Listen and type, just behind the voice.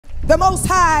The Most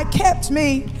High kept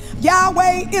me.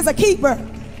 Yahweh is a keeper.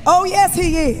 Oh, yes,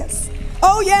 he is.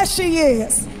 Oh, yes, she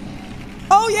is.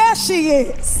 Oh, yes, she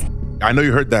is. I know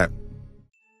you heard that.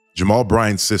 Jamal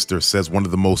Bryant's sister says one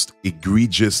of the most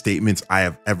egregious statements I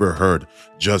have ever heard.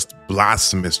 Just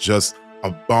blasphemous, just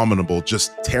abominable,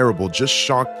 just terrible, just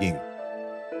shocking.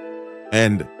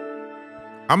 And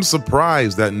I'm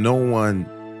surprised that no one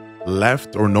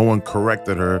left or no one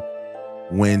corrected her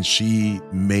when she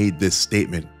made this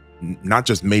statement. Not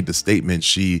just made the statement,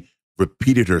 she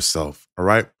repeated herself, all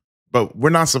right? But we're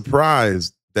not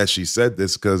surprised that she said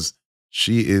this because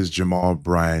she is Jamal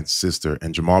Bryant's sister,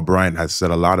 and Jamal Bryant has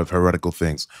said a lot of heretical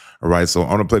things, all right? So I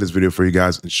want to play this video for you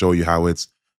guys and show you how it's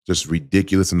just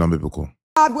ridiculous and unbiblical.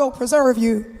 God will preserve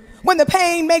you. When the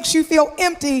pain makes you feel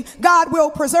empty, God will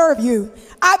preserve you.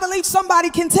 I believe somebody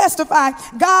can testify,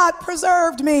 God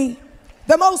preserved me.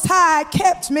 The Most High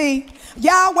kept me.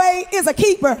 Yahweh is a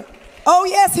keeper. Oh,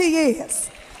 yes, he is.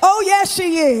 Oh, yes,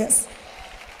 she is.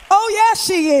 Oh, yes,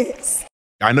 she is.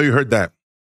 I know you heard that.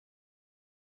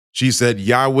 She said,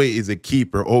 Yahweh is a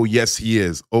keeper. Oh, yes, he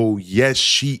is. Oh, yes,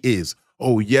 she is.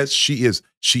 Oh, yes, she is.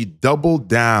 She doubled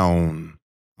down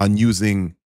on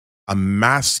using a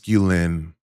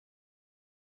masculine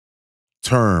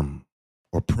term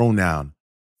or pronoun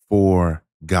for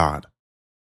God.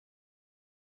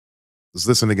 Let's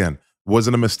listen again.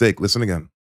 Wasn't a mistake. Listen again.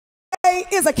 He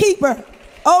is a keeper.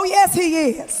 Oh, yes, he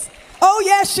is. Oh,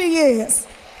 yes, she is.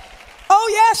 Oh,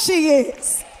 yes, she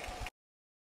is.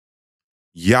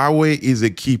 Yahweh is a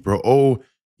keeper. Oh,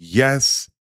 yes,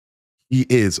 he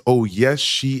is. Oh, yes,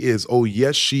 she is. Oh,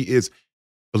 yes, she is.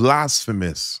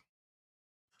 Blasphemous.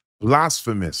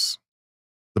 Blasphemous.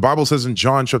 The Bible says in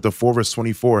John chapter 4, verse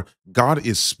 24, God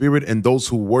is spirit, and those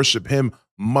who worship him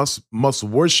must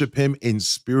worship him in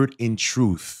spirit, in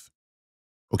truth.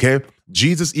 Okay?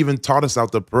 Jesus even taught us how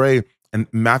to pray in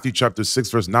Matthew chapter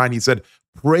 6, verse 9. He said,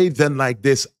 pray then like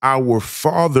this, our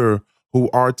Father who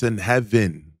art in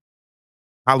heaven.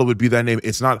 Hallowed be thy name.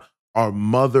 It's not our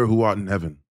mother who art in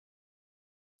heaven.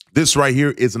 This right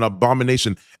here is an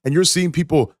abomination. And you're seeing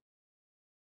people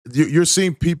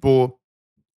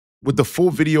with the full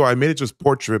video. I made it just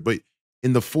portrait, but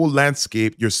in the full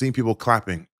landscape, you're seeing people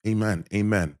clapping. Amen.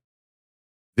 Amen.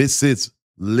 This is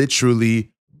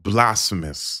literally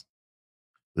blasphemous.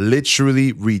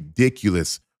 Literally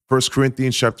ridiculous. 1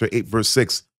 Corinthians chapter 8, verse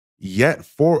 6. Yet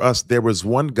for us there was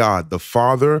one God, the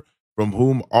Father, for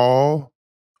whom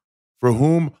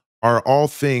are all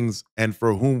things and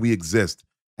for whom we exist,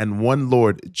 and one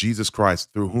Lord, Jesus Christ,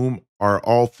 through whom are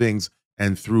all things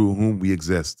and through whom we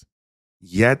exist.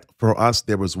 Yet for us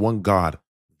there was one God,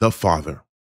 the Father,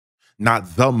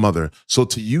 not the mother. So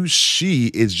to use she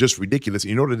is just ridiculous.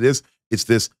 You know what it is? It's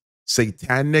this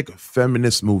satanic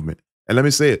feminist movement. And let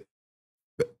me say it.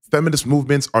 Feminist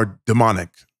movements are demonic.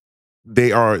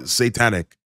 They are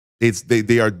satanic.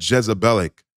 They are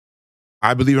Jezebelic.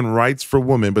 I believe in rights for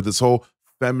women, but this whole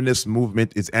feminist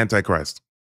movement is antichrist.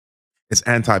 It's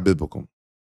anti-biblical.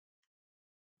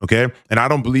 Okay? And I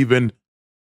don't believe in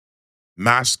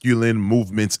masculine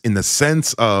movements in the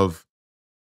sense of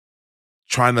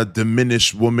trying to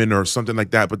diminish women or something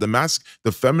like that. But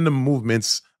the feminine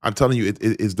movements, I'm telling you, it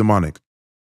is demonic.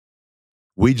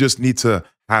 We just need to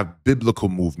have biblical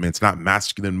movements, not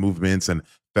masculine movements and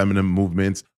feminine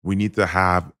movements. We need to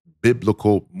have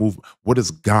biblical movement. What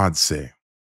does God say?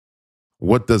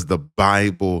 What does the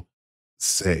Bible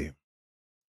say?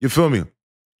 You feel me?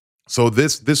 So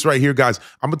this right here, guys,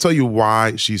 I'm gonna tell you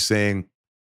why she's saying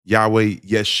Yahweh,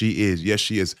 yes, she is. Yes,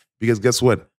 she is. Because guess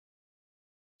what?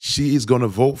 She is gonna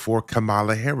vote for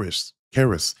Kamala Harris.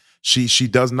 She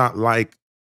does not like,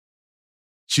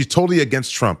 she's totally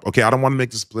against Trump. Okay, I don't want to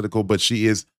make this political, but she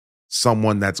is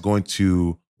someone that's going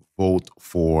to vote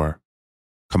for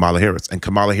Kamala Harris. And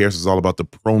Kamala Harris is all about the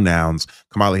pronouns.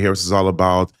 Kamala Harris is all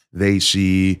about they,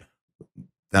 she,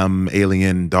 them,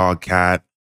 alien, dog, cat.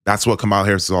 That's what Kamala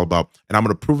Harris is all about. And I'm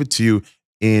going to prove it to you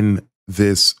in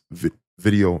this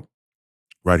video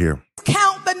right here.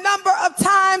 Count the number of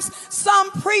times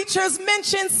some preachers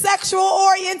mention sexual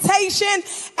orientation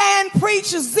and preach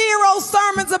 0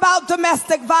 sermons about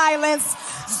domestic violence,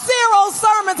 0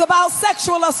 sermons about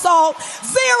sexual assault,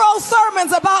 0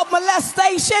 sermons about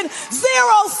molestation,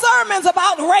 0 sermons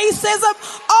about racism.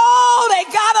 Oh, they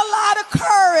got a lot of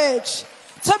courage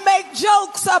to make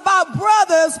jokes about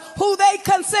brothers who they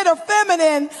consider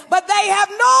feminine, but they have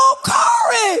no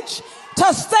courage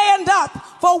to stand up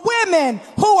for women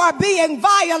who are being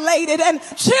violated and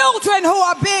children who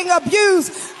are being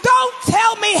abused. Don't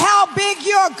tell me how big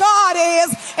your God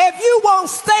is if you won't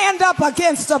stand up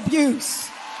against abuse.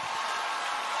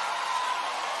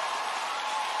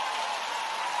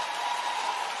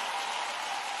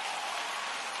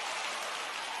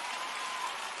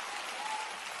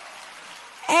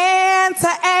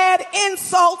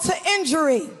 insult to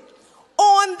injury.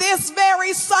 On this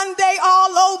very Sunday,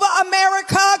 all over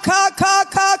America,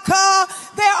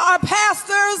 there are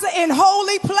pastors in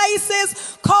holy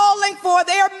places calling for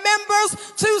their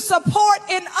members to support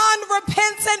an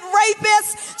unrepentant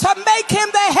rapist to make him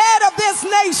the head of this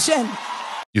nation.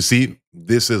 You see,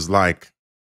 this is like,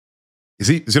 you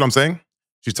see what I'm saying?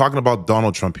 She's talking about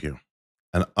Donald Trump here,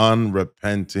 an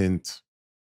unrepentant,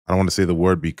 I don't want to say the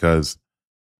word because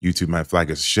YouTube might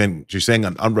flag us. She's saying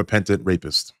an unrepentant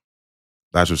rapist.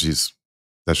 That's what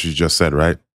she just said,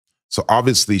 right? So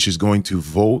obviously she's going to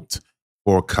vote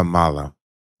for Kamala.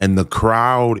 And the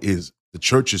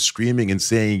church is screaming and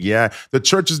saying, yeah, the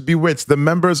church is bewitched. The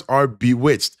members are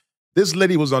bewitched. This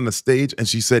lady was on the stage and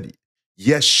she said,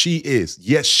 yes, she is.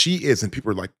 Yes, she is. And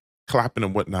people are like clapping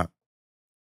and whatnot.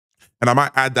 And I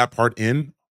might add that part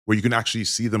in where you can actually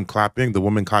see them clapping, the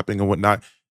woman clapping and whatnot,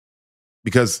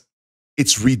 because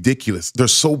it's ridiculous. They're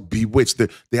so bewitched.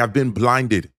 They have been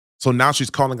blinded. So now she's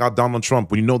calling out Donald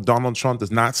Trump when you know Donald Trump does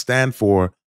not stand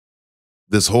for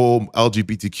this whole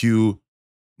LGBTQ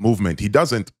movement. He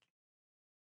doesn't.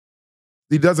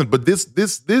 But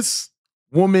this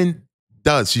woman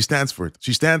does. She stands for it.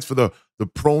 She stands for the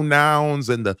pronouns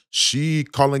and the she,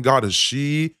 calling God a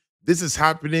she. This is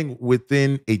happening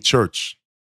within a church.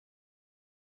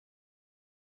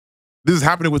 This is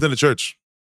happening within a church.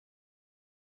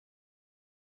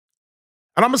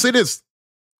 And I'm going to say this.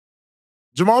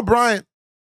 Jamal Bryant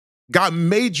got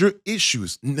major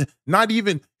issues. Not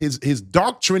even his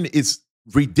doctrine is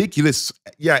ridiculous.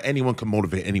 Yeah, anyone can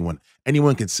motivate anyone.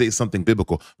 Anyone can say something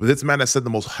biblical. But this man has said the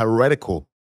most heretical,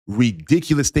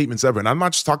 ridiculous statements ever. And I'm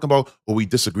not just talking about, we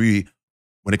disagree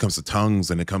when it comes to tongues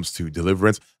and it comes to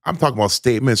deliverance. I'm talking about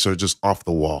statements that are just off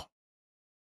the wall.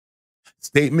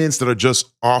 Statements that are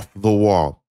just off the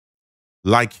wall.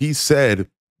 Like he said,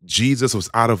 Jesus was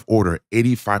out of order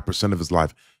 85% of his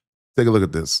life. Take a look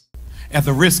at this. At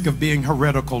the risk of being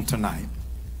heretical tonight,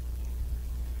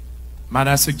 might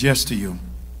I suggest to you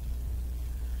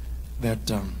that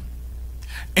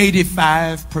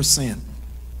 85%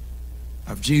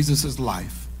 of Jesus's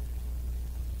life,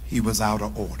 he was out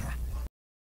of order.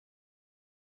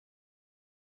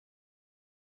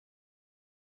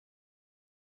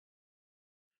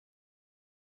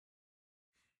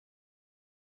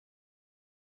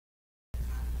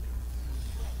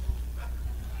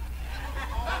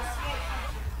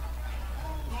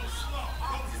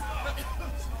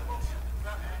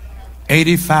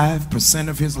 "85%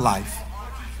 of his life,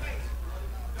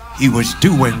 he was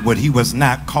doing what he was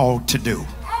not called to do."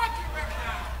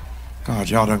 God,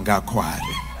 y'all done got quiet.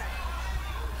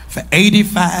 For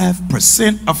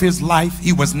 85% of his life,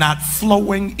 he was not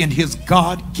flowing in his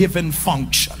God-given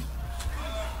function.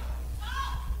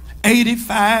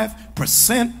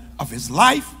 85% of his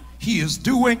life, he is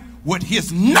doing what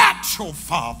his natural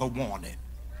father wanted.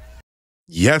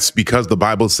 Yes, because the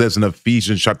Bible says in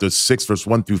Ephesians chapter 6, verse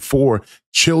 1 through 4,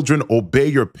 children, obey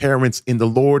your parents in the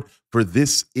Lord, for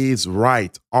this is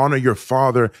right. Honor your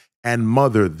father and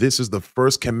mother. This is the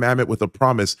first commandment with a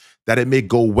promise that it may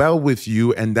go well with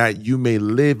you and that you may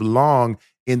live long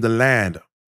in the land.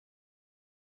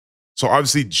 So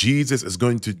obviously Jesus is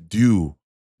going to do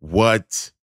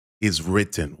what is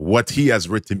written, what he has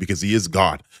written, because he is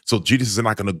God. So Jesus is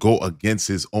not going to go against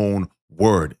his own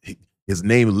word. His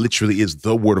name literally is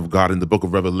the word of God in the book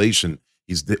of Revelation.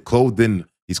 He's clothed in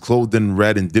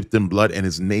red and dipped in blood, and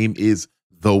his name is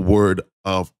the word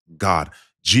of God.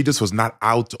 Jesus was not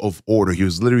out of order. He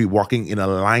was literally walking in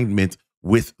alignment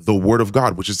with the word of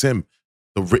God, which is him,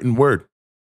 the written word.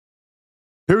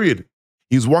 Period.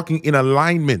 He's walking in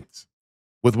alignment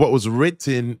with what was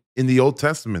written in the Old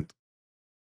Testament.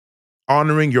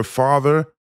 Honoring your father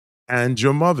and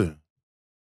your mother.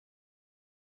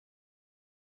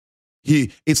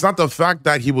 It's not the fact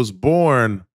that he was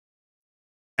born,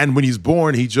 and when he's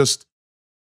born, he just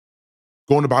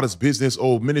going about his business.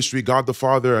 Oh, ministry, God the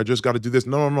Father, I just got to do this.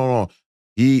 No.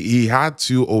 He had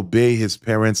to obey his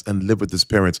parents and live with his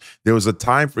parents. There was a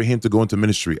time for him to go into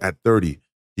ministry at 30.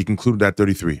 He concluded at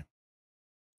 33.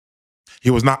 He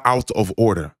was not out of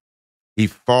order. He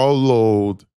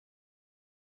followed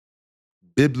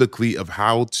biblically of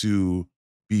how to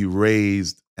be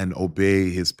raised and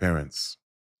obey his parents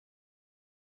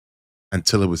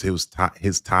until it was his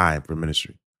time for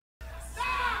ministry.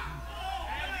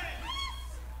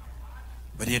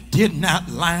 But it did not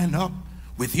line up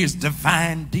with his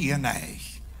divine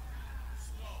DNA.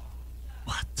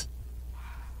 What?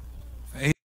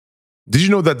 Did you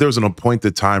know that there's an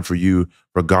appointed time for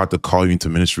God to call you into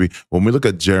ministry? When we look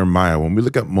at Jeremiah, when we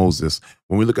look at Moses,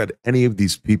 when we look at any of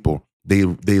these people, they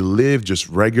live just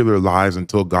regular lives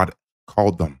until God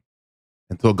called them.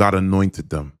 until God anointed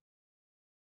them.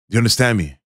 Do you understand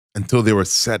me? Until they were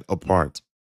set apart.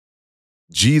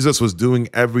 Jesus was doing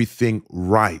everything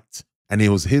right. And it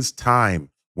was his time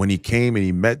when he came and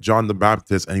he met John the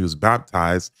Baptist and he was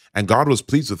baptized, and God was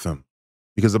pleased with him.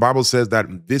 Because the Bible says that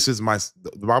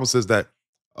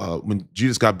when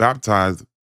Jesus got baptized,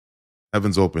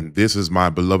 heavens opened. This is my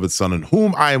beloved son in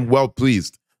whom I am well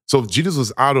pleased. So if Jesus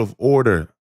was out of order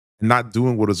and not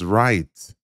doing what is right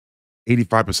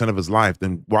 85% of his life,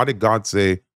 then why did God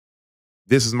say,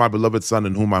 this is my beloved son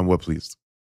in whom I'm well pleased?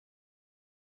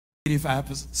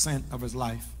 85% of his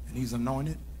life, and he's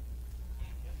anointed,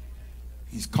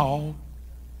 he's called,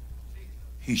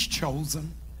 he's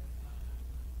chosen,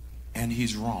 and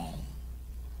he's wrong.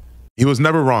 He was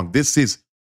never wrong. This is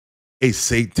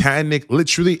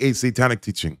literally a satanic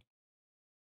teaching.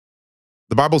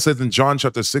 The Bible says in John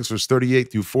chapter 6, verse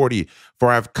 38 through 40, for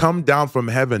I have come down from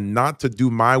heaven not to do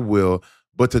my will,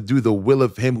 but to do the will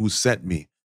of him who sent me.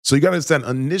 So you got to understand,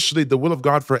 initially, the will of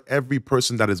God for every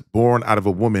person that is born out of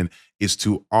a woman is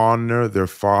to honor their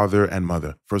father and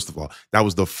mother. First of all, that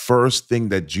was the first thing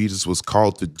that Jesus was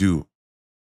called to do.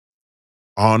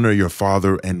 Honor your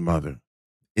father and mother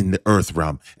in the earth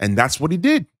realm. And that's what he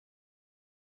did.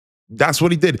 That's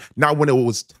what he did. Now, when it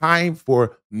was time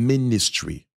for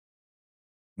ministry,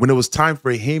 when it was time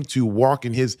for him to walk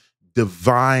in his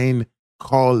divine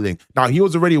calling. Now, he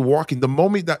was already walking. The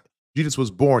moment that Jesus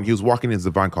was born, he was walking in his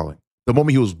divine calling. The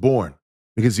moment he was born,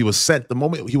 because he was sent, the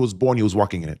moment he was born, he was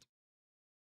walking in it.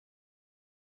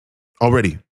 Already,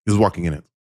 he was walking in it.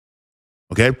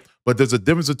 Okay? But there's a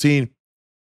difference between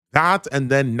that and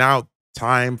then now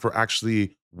time for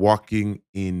actually walking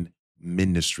in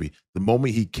ministry. The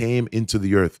moment he came into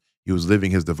the earth, he was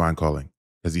living his divine calling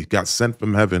because he got sent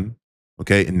from heaven.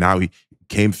 Okay, and now he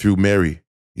came through Mary.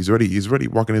 He's already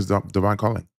walking his divine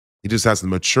calling. He just has to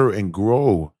mature and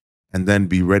grow and then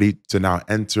be ready to now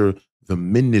enter the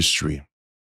ministry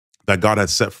that God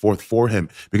had set forth for him,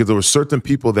 because there were certain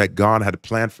people that God had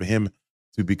planned for him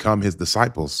to become his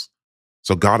disciples.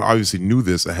 So God obviously knew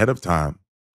this ahead of time.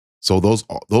 So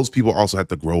those people also had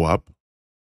to grow up.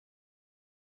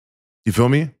 You feel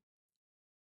me?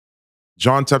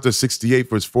 John chapter 68,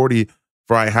 verse 40,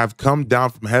 for I have come down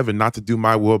from heaven not to do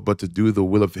my will, but to do the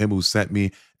will of him who sent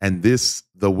me. And this,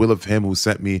 the will of him who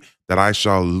sent me, that I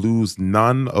shall lose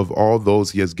none of all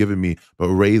those he has given me, but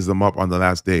raise them up on the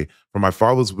last day. For my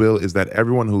Father's will is that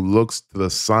everyone who looks to the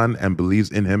Son and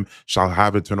believes in him shall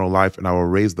have eternal life, and I will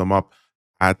raise them up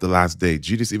at the last day.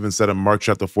 Jesus even said in Mark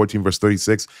chapter 14, verse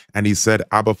 36, and he said,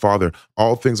 Abba, Father,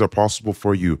 all things are possible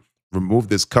for you. Remove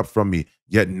this cup from me,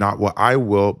 yet not what I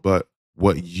will, but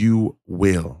what you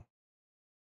will.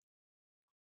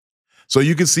 So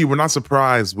you can see we're not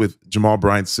surprised with Jamal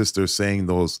Bryant's sister saying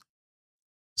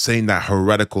that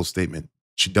heretical statement.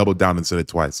 She doubled down and said it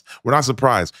twice. We're not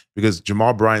surprised because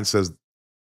Jamal Bryant says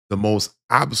the most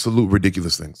absolute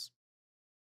ridiculous things.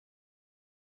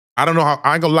 I don't know how,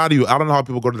 I ain't gonna lie to you, I don't know how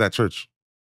people go to that church.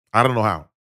 I don't know how.